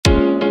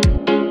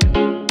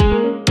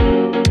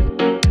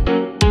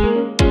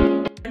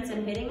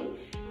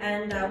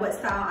and what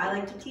style I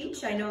like to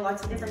teach. I know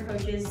lots of different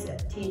coaches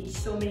teach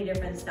so many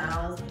different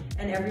styles,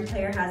 and every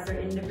player has their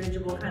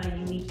individual kind of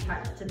unique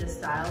touch to the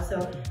style.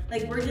 So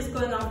like we're just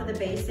going off of the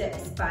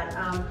basics, but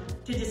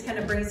to just kind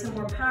of bring some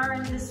more power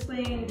into the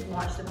swing, to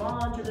launch the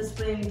ball into the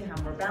swing, to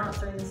have more balance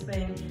during the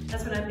swing.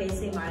 That's what I'm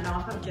basing mine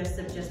off of,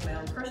 just my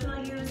own personal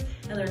use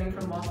and learning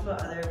from multiple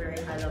other very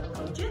high level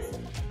coaches.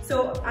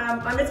 So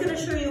I'm just going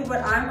to show you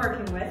what I'm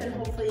working with, and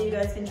hopefully you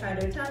guys can try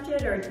to attempt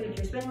it or tweak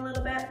your swing a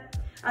little bit.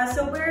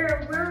 So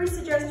where we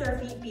suggest our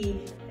feet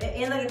be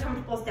in like a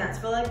comfortable stance.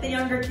 For like the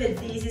younger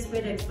kids, the easiest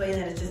way to explain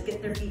that is just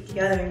get their feet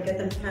together and get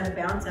them to kind of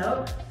bounce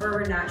out,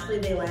 where naturally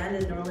they land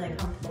is normally a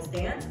comfortable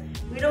stance.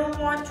 We don't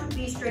want to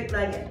be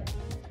straight-legged.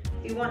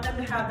 We want them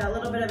to have that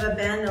little bit of a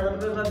bend, a little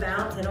bit of a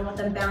bounce. I don't want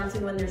them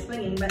bouncing when they're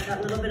swinging, but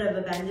that little bit of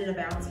a bend and a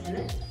bounce in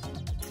it.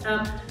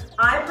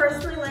 I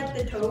personally like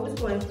the toes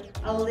going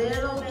a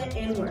little bit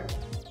inward.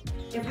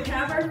 If we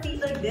have our feet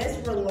like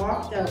this, we're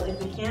locked out.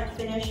 If we can't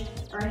finish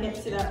our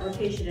hips to that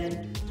rotation,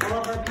 and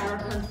all of our power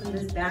comes from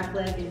this back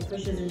leg and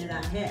pushes into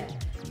that hip.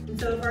 And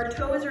so if our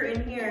toes are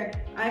in here,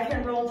 I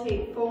can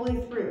rotate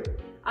fully through.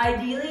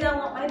 Ideally, I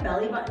want my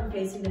belly button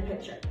facing the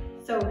pitcher.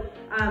 So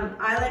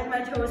I like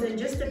my toes in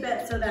just a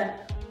bit so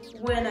that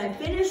when I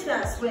finish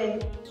that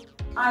swing,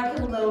 I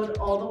can load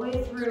all the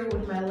way through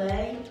with my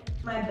leg,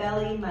 my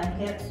belly, my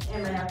hips,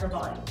 and my upper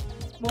body.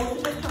 Most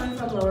of it's coming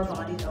from lower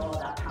body though, all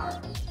that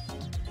power.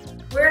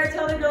 Where I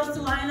tell the girls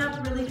to line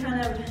up really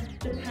kind of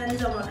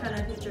depends on what kind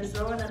of pitcher they're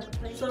throwing.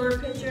 Like slower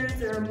pitchers,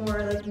 they're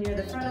more like near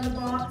the front of the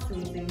box, so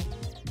using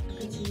the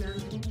pitching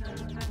mounting.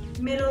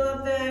 Middle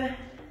of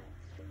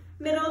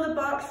the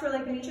box for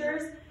like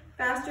pitchers.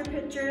 Faster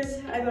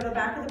pitchers, I go to the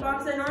back of the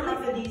box. I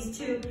normally for these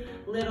two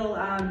little,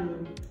 I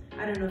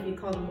don't know if you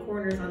call them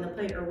corners on the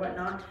plate or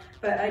whatnot,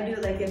 but I do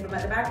like if I'm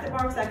at the back of the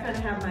box, I kind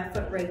of have my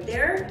foot right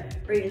there,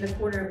 right in the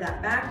corner of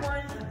that back one.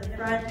 At the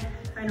front,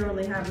 I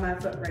normally have my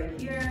foot right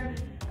here.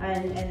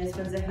 And this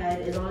one's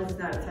ahead as long as it's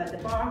not outside the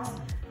box.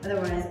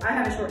 Otherwise, I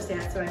have a short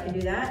stance, so I can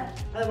do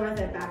that. Otherwise,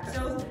 I back up.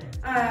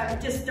 So,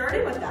 just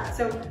starting with that.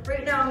 So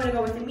right now, I'm gonna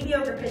go with the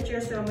mediocre pitcher.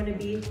 So I'm gonna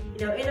be,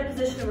 in a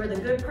position where the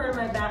good part of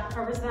my back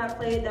covers that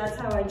plate. That's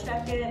how I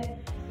check it.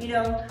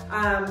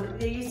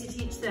 They used to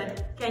teach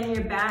that, can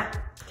your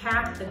back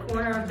tap the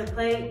corner of the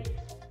plate?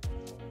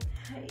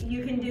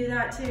 You can do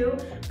that too,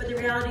 but the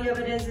reality of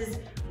it is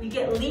we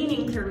get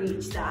leaning to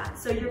reach that.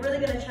 So you're really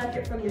gonna check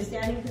it from your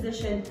standing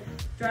position,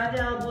 drive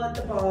the elbow at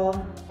the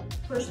ball,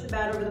 push the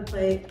bat over the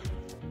plate,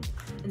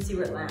 and see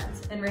where it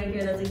lands. And right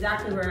here, that's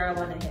exactly where I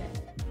wanna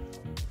hit.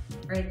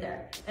 Right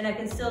there. And I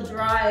can still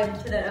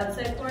drive to that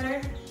outside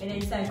corner and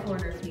inside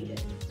corner if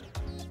needed.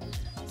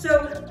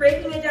 So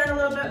breaking it down a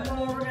little bit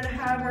more, we're gonna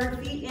have our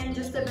feet in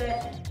just a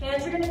bit.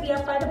 Hands are gonna be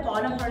up by the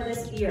bottom part of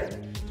this ear.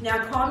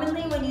 Now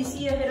commonly when you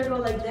see a hitter go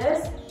like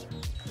this,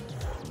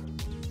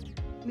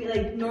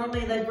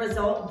 normally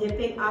result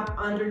dipping up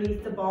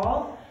underneath the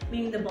ball,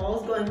 meaning the ball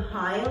is going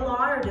high a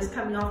lot or just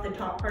coming off the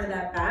top part of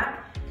that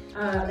bat.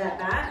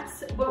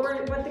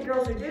 What the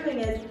girls are doing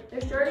is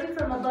they're starting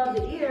from above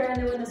the ear,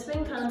 and then when the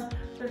swing comes,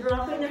 they're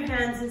dropping their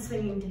hands and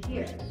swinging to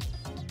here.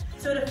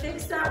 So to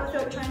fix that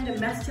without trying to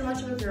mess too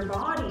much with your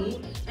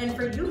body, and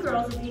for you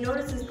girls, if you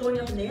notice this going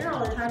up in the air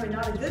all the time and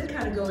not a good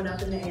kind of going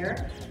up in the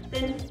air,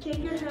 then take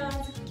your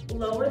hands,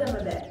 lower them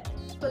a bit.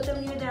 Put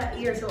them near that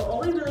ear. So all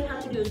we really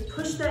have to do is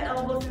push that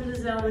elbow through the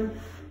zone,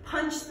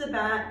 punch the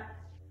bat,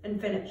 and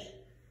finish.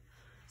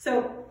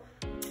 So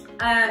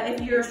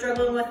if you're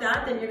struggling with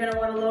that, then you're gonna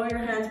wanna lower your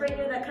hands right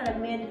near that kind of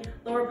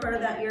lower part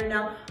of that ear.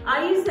 Now,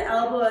 I use the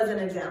elbow as an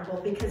example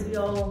because we've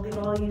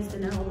all used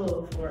an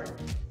elbow before.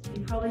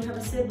 You probably have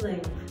a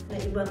sibling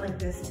that you went like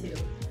this to,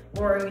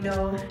 or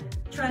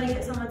trying to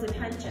get someone's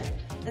attention.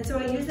 And so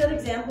I use that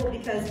example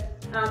because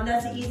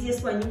that's the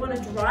easiest one. You wanna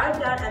drive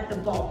that at the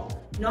ball.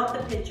 Not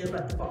the pitcher,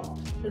 but the ball.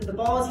 If the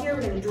ball is here,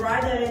 we're gonna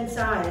drive that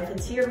inside. If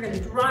it's here, we're gonna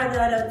drive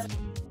that outside.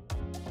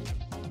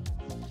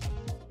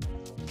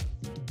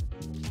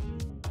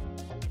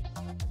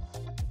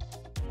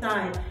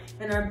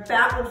 And our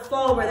bat will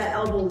fall where that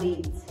elbow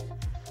leads.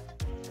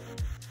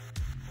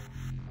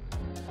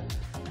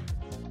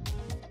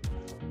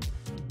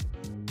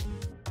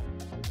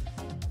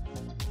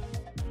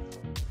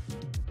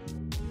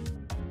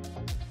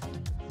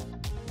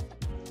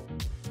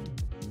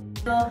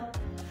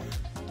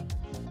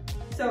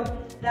 So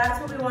that's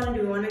what we want to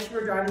do. We want to make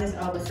sure we're driving this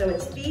elbow. So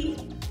it's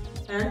feet,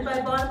 hands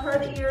by bottom part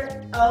of the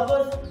ear,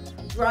 elbows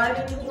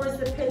driving towards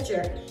the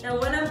pitcher. Now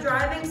when I'm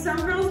driving, some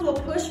girls will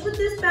push with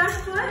this back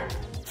foot,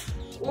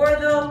 or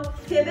they'll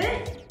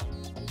pivot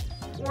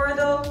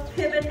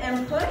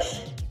and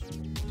push.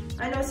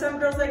 I know some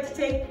girls like to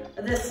take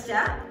the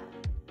step.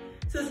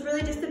 So it's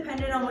really just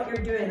dependent on what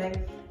you're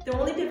doing. The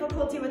only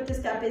difficulty with the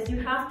step is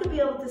you have to be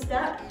able to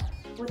step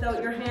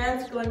without your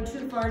hands going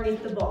too far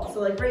underneath the ball.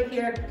 So right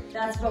here,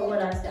 that's about what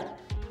I step.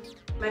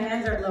 My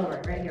hands aren't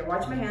lowered right here.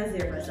 Watch my hands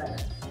there for a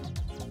second.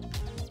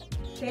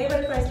 Okay,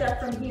 but if I step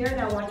from here,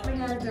 now watch my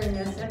hands during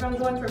this. If I'm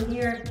going from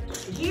here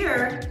to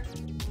here,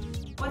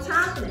 what's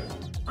happening?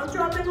 I'm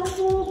dropping a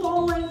whole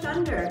ball length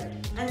under.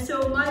 And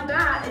so my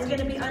bat is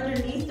gonna be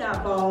underneath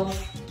that ball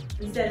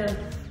instead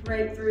of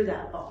right through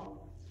that ball.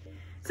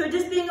 So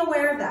just being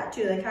aware of that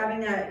too, like having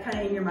that kind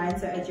of in your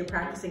mindset as you're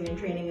practicing and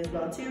training as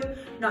well too.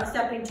 Not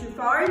stepping too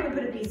far, you can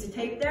put a piece of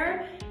tape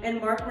there and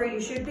mark where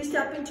you should be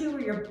stepping to,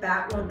 where your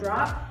bat won't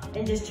drop,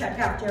 and just check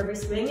after every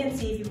swing and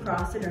see if you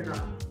crossed it or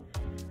not.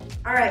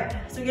 All right,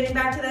 so getting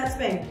back to that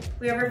swing.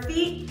 We have our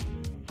feet,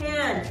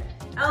 hand,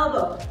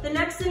 elbow. The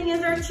next thing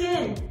is our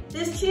chin.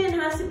 This chin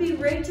has to be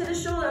right to the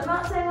shoulder. I'm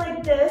not saying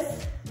like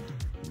this,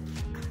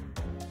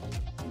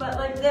 but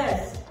like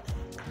this.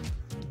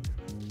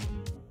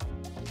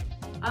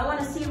 I want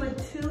to see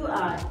with 2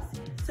 eyes.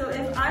 So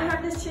if I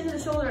have this chin to the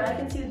shoulder, I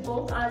can see with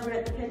both eyes right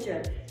at the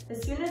pitcher.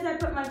 As soon as I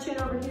put my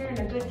chin over here, and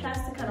a good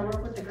test to kind of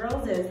work with the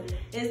girls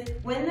is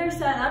when they're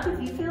set up,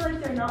 if you feel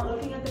like they're not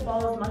looking at the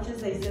ball as much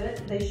as they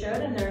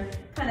should, and they're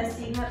kind of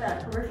seeing out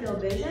that peripheral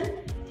vision,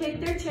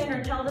 take their chin,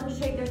 or tell them to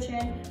take their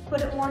chin,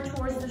 put it more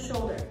towards the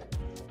shoulder.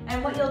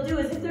 And what you'll do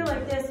is, if they're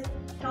like this,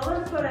 tell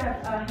them to put a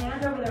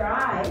hand over their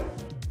eye,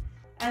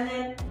 and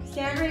then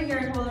stand right here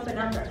and hold up a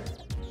number.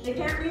 They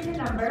can't read the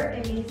number,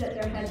 it means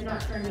that their head's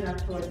not turned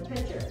enough towards the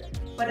pitcher.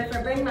 But if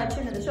I bring my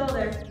chin to the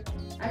shoulder,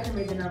 I can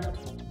read the number.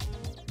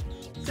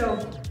 So,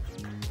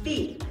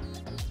 feet,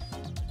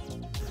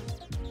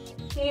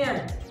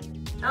 hand,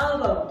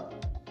 elbow,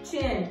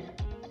 chin,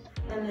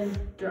 and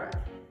then drive.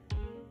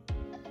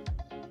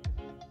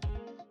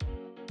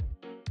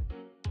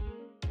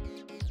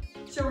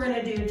 So we're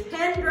gonna do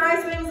 10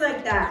 dry swings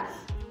like that.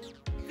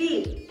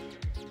 Feet,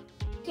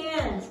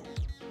 hands,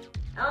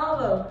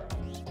 elbow,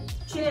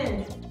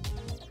 chin,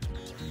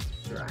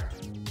 drive.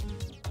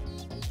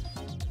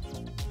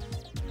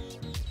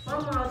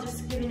 One more, I'll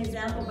just give you an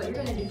example, but you're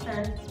gonna do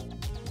 10.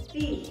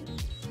 Feet,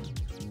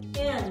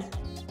 hands,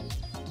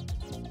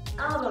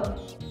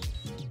 elbow,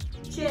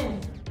 chin.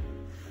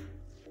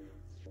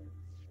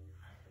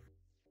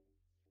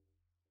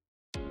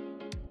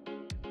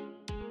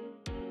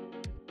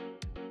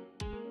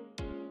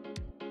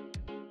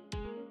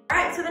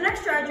 Alright, so the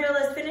next dry drill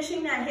is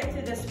finishing that hip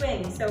through the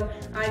swing. So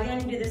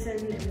again, you do this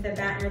with a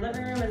bat in your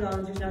living room, as long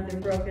as there's nothing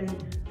broken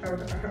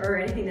or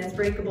anything that's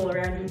breakable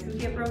around you to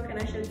get broken,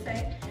 I should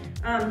say.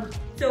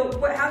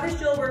 How this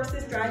drill works,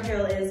 this dry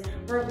drill, is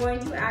we're going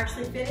to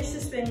actually finish the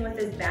swing with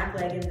this back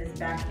leg and this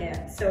back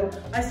hand. So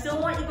I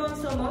still want you going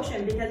slow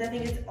motion, because I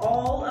think it's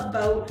all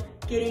about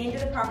getting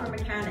into the proper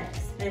mechanics.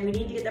 And we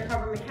need to get the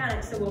proper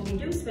mechanics, so when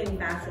we do swing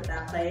fast at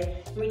that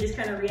play, we just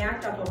kind of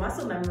react off of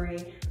muscle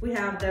memory. We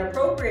have the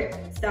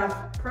appropriate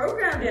stuff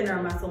programmed in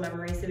our muscle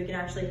memory so we can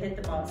actually hit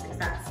the ball with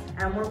success,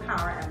 and more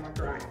power and more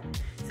drive.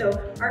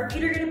 So our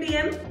feet are gonna be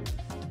in,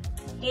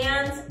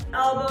 hands,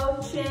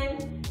 elbow,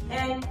 chin,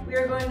 and we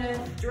are going to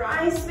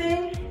dry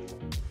swing,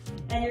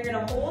 and you're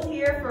gonna hold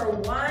here for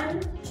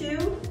 1,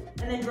 2,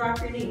 and then drop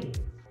your knee.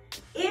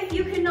 If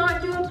you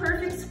cannot do a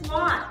perfect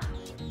squat,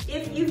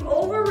 if you've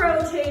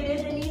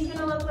over-rotated, the knee's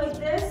gonna look like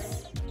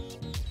this,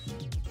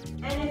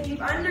 and if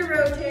you've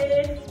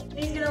under-rotated, the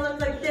knee's gonna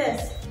look like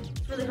this.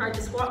 It's really hard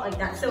to squat like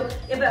that. So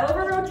if I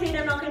over-rotate,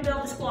 I'm not gonna be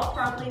able to squat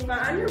properly. If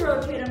I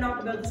under-rotate, I'm not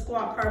gonna be able to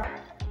squat properly.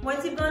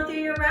 Once you've gone through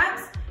your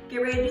reps, get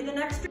ready to do the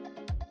next drill.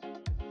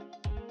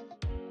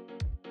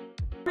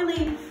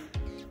 Relief.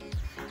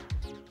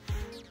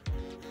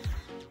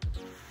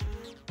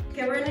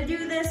 Okay, we're gonna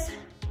do this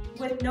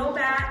with no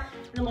bat,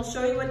 and then we'll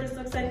show you what this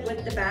looks like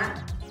with the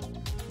bat.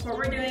 What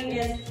we're doing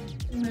is,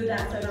 move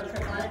that so I don't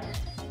trip on it.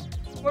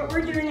 What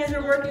we're doing is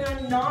we're working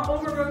on not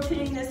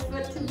over-rotating this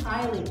foot too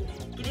highly.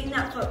 Getting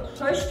that foot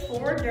pushed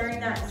forward during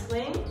that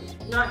swing,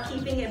 not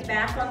keeping it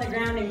back on the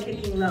ground and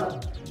kicking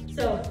low.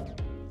 So,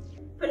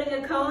 putting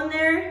a cone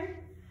there,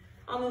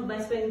 I'll move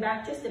my swing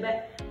back just a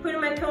bit.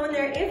 Putting my cone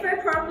there, if I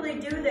properly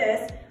do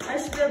this, I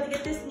should be able to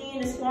get this knee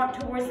in a squat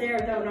towards there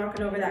without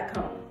knocking over that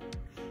cone.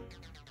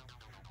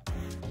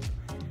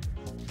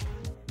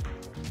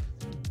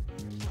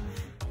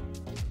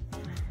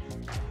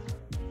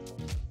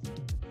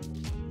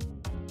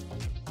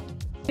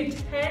 Do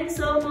 10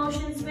 slow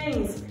motion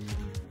swings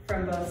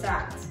from both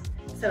sides.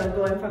 So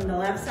going from the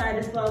left side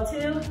as well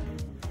too.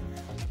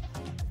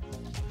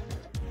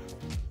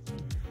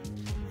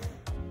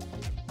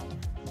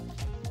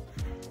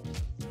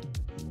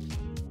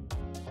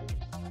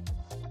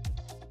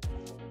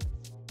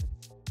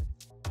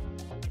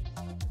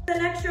 The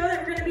next drill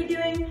that we're going to be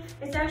doing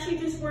is actually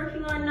just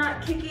working on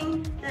not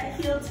kicking that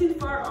heel too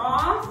far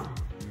off,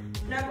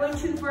 not going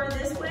too far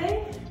this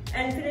way,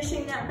 and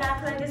finishing that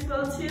back leg as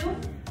well too,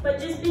 but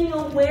just being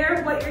aware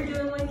of what you're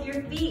doing with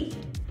your feet.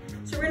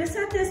 So we're going to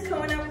set this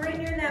cone up right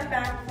near that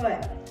back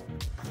foot.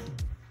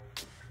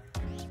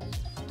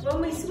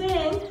 When we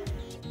swing,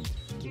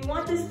 we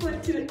want this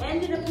foot to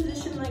end in a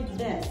position like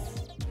this.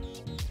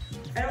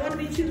 I don't want to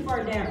be too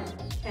far down,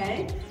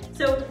 okay?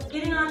 So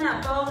getting on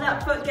that ball of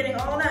that foot, getting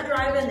all that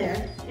drive in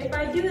there. If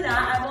I do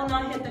that, I will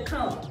not hit the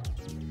cone.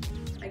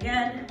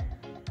 Again.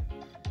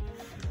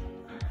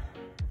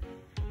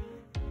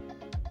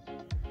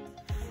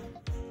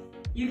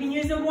 You can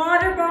use a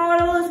water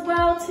bottle as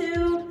well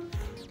too.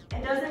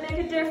 It doesn't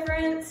make a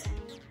difference.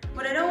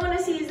 What I don't want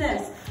to see is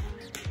this.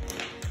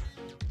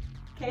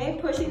 Okay,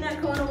 pushing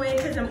that cone away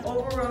because I'm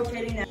over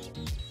rotating that.